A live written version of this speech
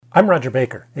I'm Roger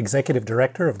Baker, Executive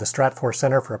Director of the Stratfor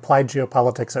Center for Applied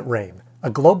Geopolitics at RANE, a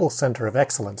global center of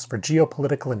excellence for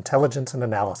geopolitical intelligence and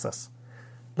analysis.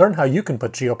 Learn how you can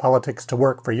put geopolitics to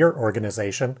work for your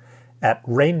organization at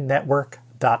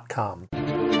ranenetwork.com.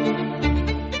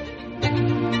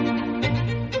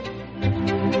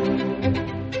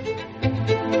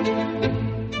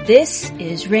 This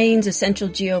is RANE's Essential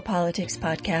Geopolitics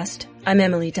podcast. I'm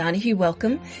Emily Donahue.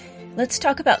 Welcome. Let's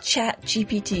talk about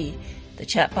ChatGPT. The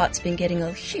chatbot's been getting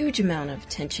a huge amount of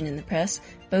attention in the press,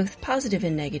 both positive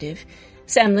and negative.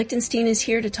 Sam Lichtenstein is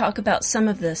here to talk about some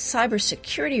of the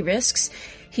cybersecurity risks.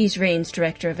 He's RANE's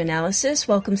Director of Analysis.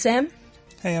 Welcome, Sam.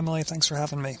 Hey, Emily. Thanks for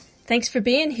having me. Thanks for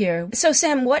being here. So,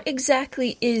 Sam, what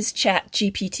exactly is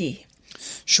ChatGPT?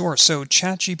 Sure. So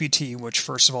ChatGPT, which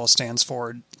first of all stands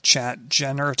for Chat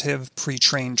Generative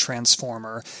Pre-trained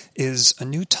Transformer, is a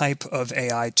new type of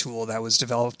AI tool that was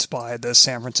developed by the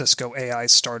San Francisco AI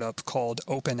startup called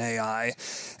OpenAI.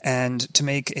 And to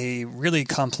make a really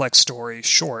complex story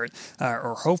short,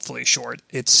 or hopefully short,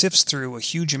 it sifts through a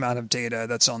huge amount of data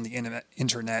that's on the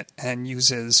internet and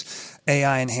uses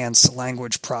AI-enhanced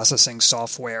language processing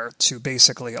software to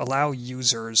basically allow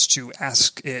users to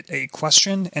ask it a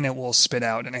question and it will spit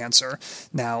out an answer.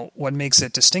 Now, what makes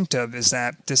it distinctive is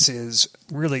that this is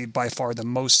really by far the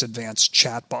most advanced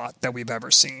chatbot that we've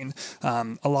ever seen.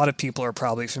 A lot of people are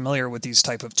probably familiar with these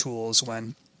type of tools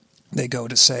when they go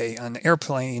to, say, an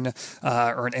airplane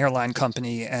or an airline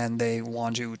company and they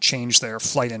want to change their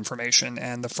flight information.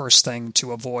 And the first thing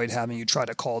to avoid having you try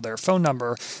to call their phone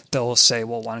number, they'll say,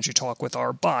 well, why don't you talk with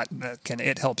our bot? Can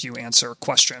it help you answer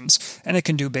questions? And it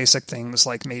can do basic things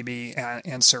like maybe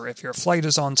answer if your flight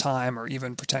is on time or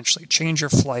even potentially change your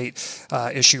flight,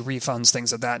 issue refunds,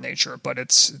 things of that nature. But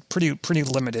it's pretty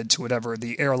limited to whatever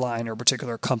the airline or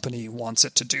particular company wants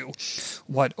it to do.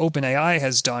 What OpenAI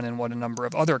has done and what a number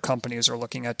of other companies are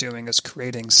looking at doing is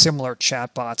creating similar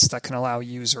chatbots that can allow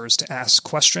users to ask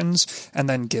questions and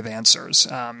then give answers.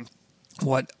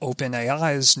 What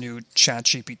OpenAI's new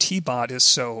ChatGPT bot is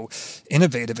so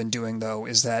innovative in doing, though,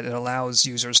 is that it allows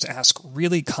users to ask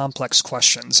really complex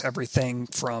questions, everything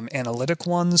from analytic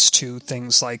ones to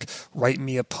things like write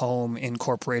me a poem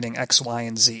incorporating X, Y,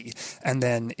 and Z. And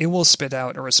then it will spit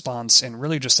out a response in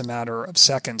really just a matter of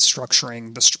seconds,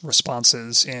 structuring the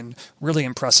responses in really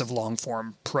impressive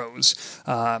long-form prose.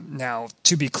 Now,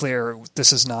 to be clear,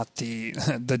 this is not the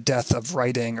death of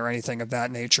writing or anything of that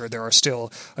nature. There are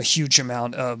still a huge amount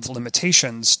of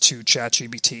limitations to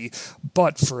ChatGPT,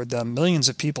 but for the millions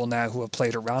of people now who have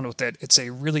played around with it, it's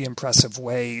a really impressive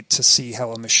way to see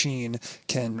how a machine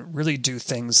can really do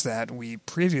things that we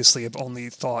previously have only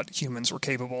thought humans were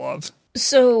capable of.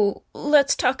 So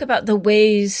let's talk about the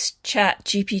ways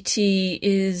ChatGPT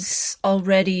is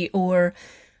already or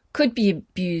could be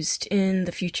abused in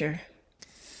the future.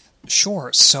 Sure.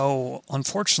 So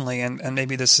unfortunately, and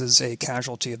maybe this is a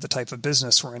casualty of the type of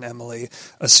business we're in, Emily,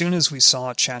 as soon as we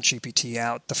saw ChatGPT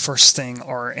out, the first thing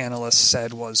our analysts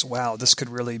said was, wow, this could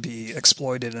really be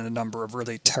exploited in a number of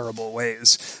really terrible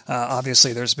ways.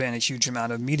 Obviously, there's been a huge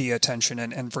amount of media attention,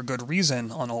 and for good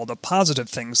reason, on all the positive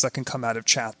things that can come out of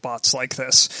chatbots like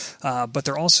this. But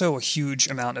there are also a huge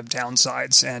amount of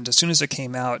downsides. And as soon as it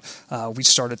came out, we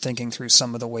started thinking through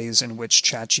some of the ways in which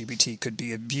ChatGPT could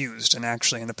be abused. And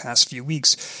actually, in the past few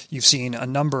weeks, you've seen a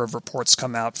number of reports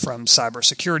come out from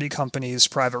cybersecurity companies,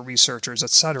 private researchers,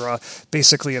 etc.,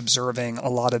 basically observing a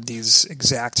lot of these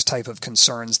exact type of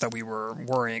concerns that we were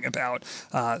worrying about.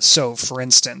 So, for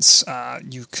instance,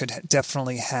 you could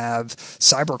definitely have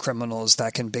cyber criminals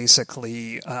that can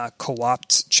basically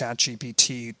co-opt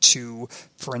ChatGPT to,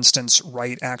 for instance,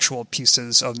 write actual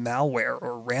pieces of malware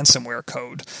or ransomware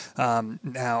code.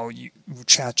 Now,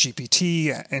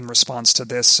 ChatGPT, in response to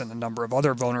this and a number of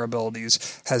other vulnerabilities,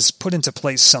 has put into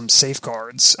place some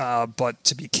safeguards, but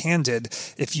to be candid,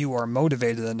 if you are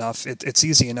motivated enough, it's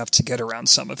easy enough to get around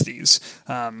some of these.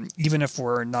 Even if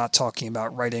we're not talking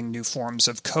about writing new forms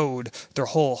of code, there are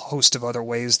a whole host of other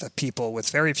ways that people with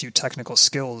very few technical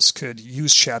skills could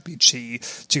use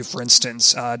ChatGPT to, for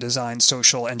instance, design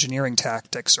social engineering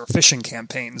tactics or phishing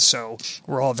campaigns. So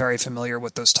we're all very familiar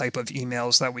with those type of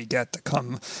emails that we get that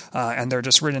come, and they're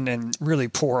just written in really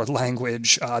poor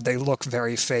language. They look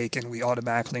very fake, and we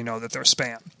automatically know that they're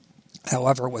spam.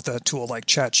 However, with a tool like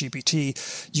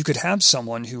ChatGPT, you could have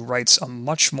someone who writes a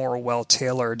much more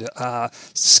well-tailored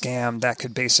scam that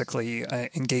could basically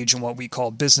engage in what we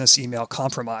call business email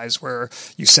compromise, where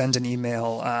you send an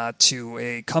email to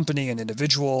a company, an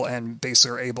individual, and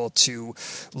basically are able to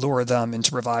lure them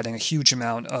into providing a huge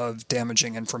amount of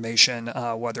damaging information,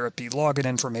 whether it be login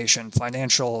information,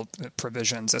 financial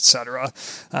provisions, etc.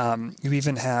 You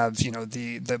even have,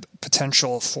 the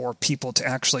potential for people to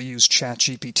actually use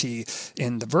ChatGPT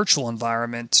in the virtual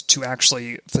environment to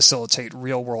actually facilitate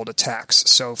real-world attacks.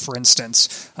 So, for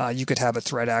instance, you could have a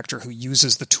threat actor who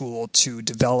uses the tool to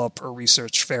develop or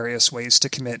research various ways to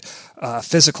commit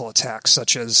physical attacks,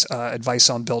 such as advice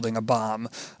on building a bomb.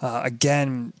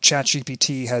 Again,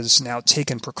 ChatGPT has now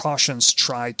taken precautions to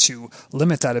try to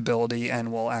limit that ability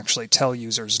and will actually tell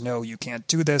users, no, you can't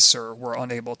do this, or we're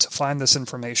unable to find this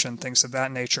information, things of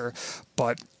that nature.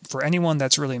 But for anyone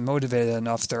that's really motivated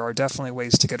enough, there are definitely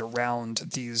ways to get around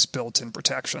these built-in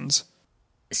protections.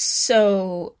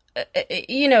 So,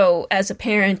 as a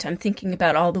parent, I'm thinking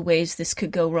about all the ways this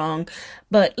could go wrong.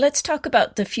 But let's talk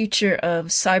about the future of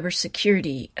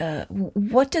cybersecurity.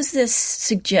 What does this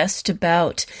suggest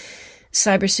about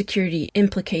cybersecurity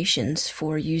implications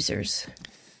for users?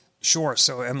 Sure.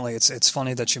 So, Emily, it's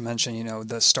funny that you mentioned,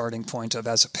 the starting point of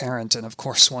as a parent. And of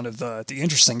course, one of the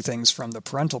interesting things from the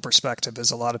parental perspective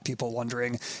is a lot of people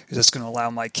wondering, is this going to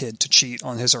allow my kid to cheat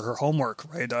on his or her homework,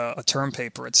 right? A term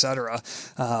paper, etc.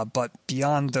 But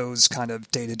beyond those kind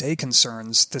of day-to-day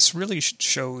concerns, this really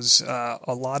shows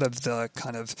a lot of the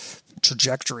kind of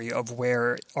trajectory of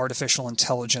where artificial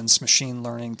intelligence, machine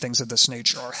learning, things of this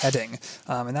nature are heading.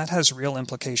 And that has real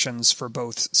implications for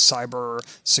both cyber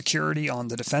security on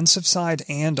the defensive side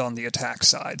and on the attack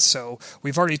side. So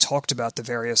we've already talked about the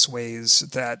various ways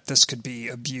that this could be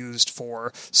abused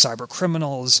for cyber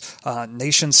criminals,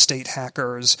 nation-state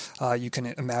hackers. You can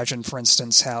imagine, for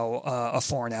instance, how a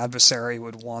foreign adversary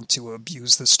would want to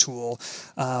abuse this tool.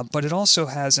 But it also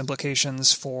has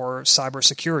implications for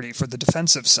cybersecurity, for the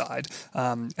defensive side.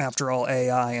 After all,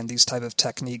 AI and these type of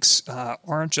techniques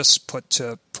aren't just put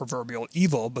to proverbial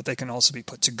evil, but they can also be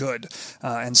put to good.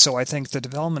 And so I think the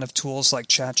development of tools like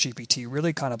ChatGPT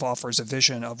really kind of offers a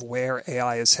vision of where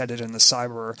AI is headed in the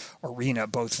cyber arena,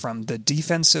 both from the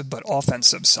defensive but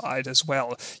offensive side as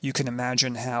well. You can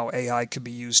imagine how AI could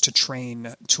be used to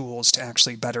train tools to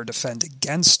actually better defend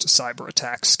against cyber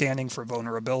attacks, scanning for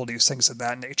vulnerabilities, things of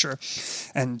that nature.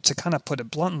 And to kind of put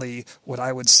it bluntly, what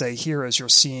I would say here is you're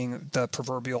seeing the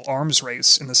proverbial arms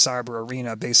race in the cyber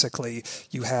arena. Basically,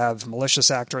 you have malicious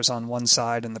actors on one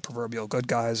side and the proverbial good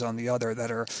guys on the other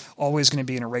that are always going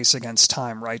to be in a race against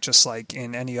time, right? Just like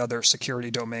in any other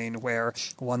security domain where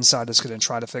one side is going to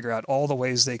try to figure out all the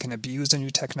ways they can abuse the new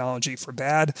technology for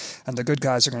bad, and the good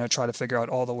guys are going to try to figure out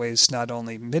all the ways to not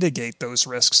only mitigate those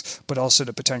risks, but also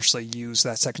to potentially use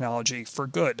that technology for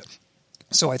good.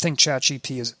 So I think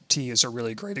ChatGPT is a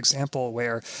really great example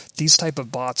where these type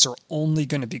of bots are only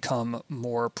going to become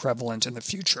more prevalent in the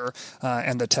future,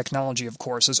 and the technology, of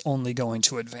course, is only going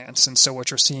to advance. And so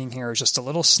what you're seeing here is just a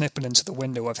little snippet into the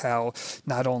window of how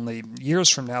not only years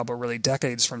from now, but really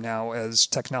decades from now, as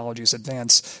technologies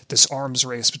advance, this arms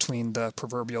race between the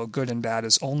proverbial good and bad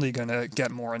is only going to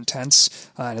get more intense,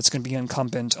 and it's going to be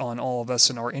incumbent on all of us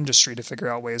in our industry to figure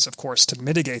out ways, of course, to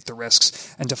mitigate the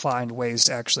risks and to find ways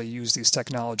to actually use these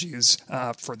technologies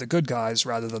for the good guys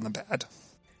rather than the bad.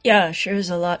 Yeah, sure is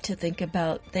a lot to think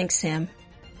about. Thanks, Sam.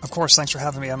 Of course, thanks for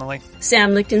having me, Emily.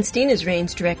 Sam Lichtenstein is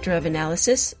RANE's Director of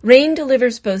Analysis. RANE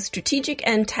delivers both strategic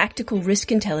and tactical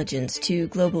risk intelligence to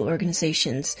global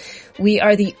organizations. We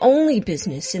are the only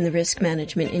business in the risk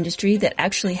management industry that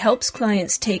actually helps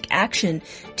clients take action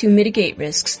to mitigate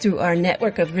risks through our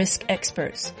network of risk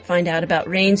experts. Find out about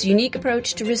RANE's unique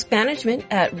approach to risk management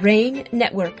at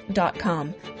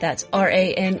ranenetwork.com. That's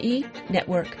RANE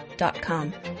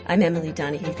network.com. I'm Emily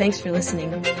Donahue. Thanks for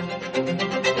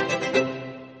listening.